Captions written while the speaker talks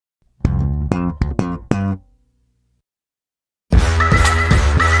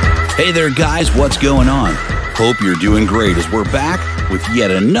Hey there guys, what's going on? Hope you're doing great as we're back with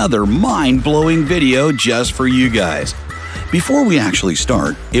yet another mind-blowing video just for you guys. Before we actually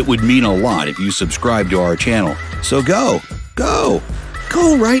start, it would mean a lot if you subscribe to our channel. So go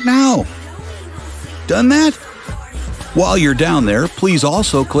right now. Done that? While you're down there, please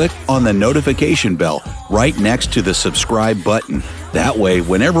also click on the notification bell right next to the subscribe button. That way,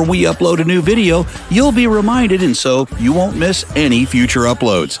 whenever we upload a new video, you'll be reminded and so you won't miss any future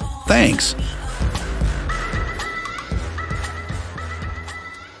uploads. Thanks.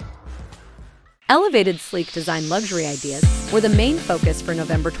 Elevated, sleek design luxury ideas were the main focus for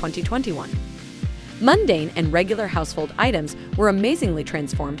November 2021. Mundane and regular household items were amazingly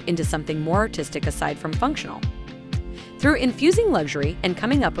transformed into something more artistic aside from functional. Through infusing luxury and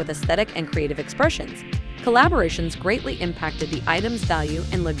coming up with aesthetic and creative expressions, collaborations greatly impacted the item's value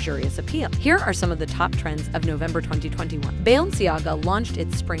and luxurious appeal. Here are some of the top trends of November 2021. Balenciaga launched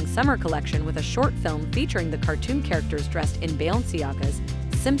its spring-summer collection with a short film featuring the cartoon characters dressed in Balenciaga's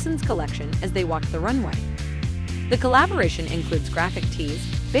Simpsons collection as they walked the runway. The collaboration includes graphic tees,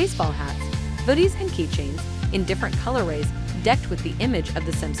 baseball hats, hoodies, and keychains in different colorways decked with the image of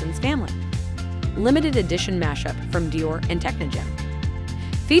the Simpsons family. Limited edition mashup from Dior and Technogym.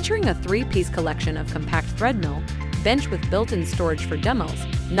 Featuring a three-piece collection of compact thread mill, bench with built-in storage for dumbbells,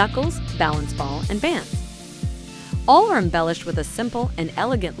 knuckles, balance ball, and bands. All are embellished with a simple and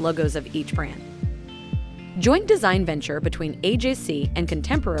elegant logos of each brand. Joint design venture between AJC and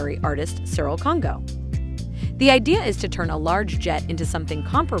contemporary artist Cyril Congo. The idea is to turn a large jet into something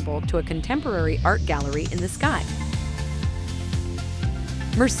comparable to a contemporary art gallery in the sky.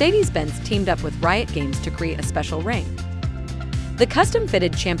 Mercedes-Benz teamed up with Riot Games to create a special ring. The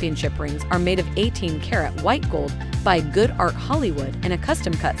custom-fitted championship rings are made of 18-karat white gold by Good Art Hollywood and a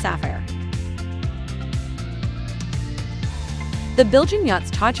custom-cut sapphire. The Belgian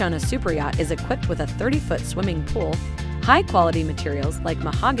yacht's Tatiana super yacht is equipped with a 30-foot swimming pool, high-quality materials like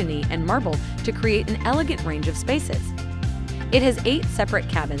mahogany and marble to create an elegant range of spaces. It has 8 separate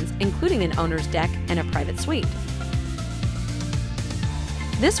cabins, including an owner's deck and a private suite.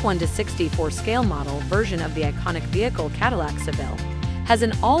 This 1:64 scale model version of the iconic vehicle Cadillac Seville has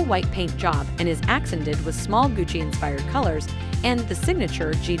an all-white paint job and is accented with small Gucci-inspired colors and the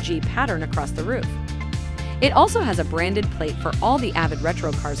signature GG pattern across the roof. It also has a branded plate for all the avid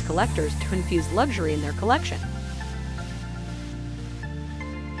retro cars collectors to infuse luxury in their collection.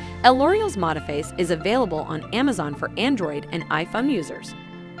 El L'Oreal's Modiface is available on Amazon for Android and iPhone users.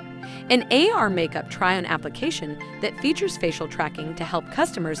 An AR makeup try-on application that features facial tracking to help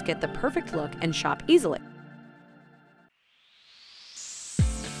customers get the perfect look and shop easily.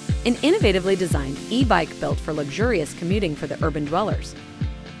 An innovatively designed e-bike built for luxurious commuting for the urban dwellers.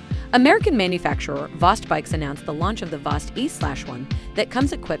 American manufacturer Vost Bikes announced the launch of the Vost E/1 that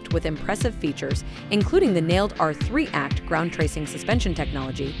comes equipped with impressive features, including the nailed R3-ACT ground tracing suspension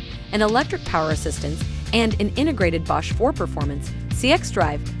technology, an electric power assistance, and an integrated Bosch 4 Performance CX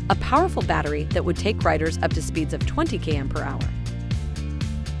drive, a powerful battery that would take riders up to speeds of 20 km/h.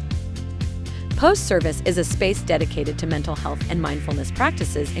 Post Service is a space dedicated to mental health and mindfulness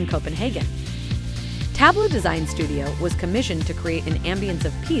practices in Copenhagen. Tableau Design Studio was commissioned to create an ambience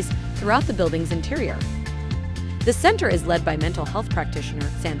of peace throughout the building's interior. The center is led by mental health practitioner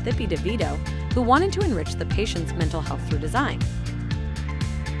Xanthippe DeVito, who wanted to enrich the patient's mental health through design.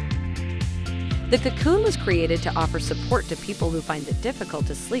 The cocoon was created to offer support to people who find it difficult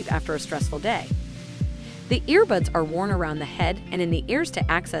to sleep after a stressful day. The earbuds are worn around the head and in the ears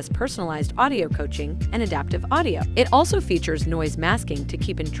to access personalized audio coaching and adaptive audio. It also features noise masking to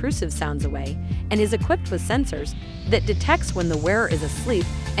keep intrusive sounds away and is equipped with sensors that detects when the wearer is asleep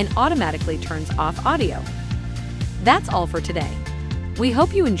and automatically turns off audio. That's all for today. We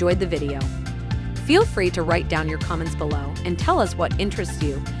hope you enjoyed the video. Feel free to write down your comments below and tell us what interests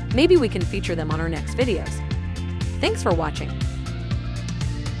you. Maybe we can feature them on our next videos. Thanks for watching.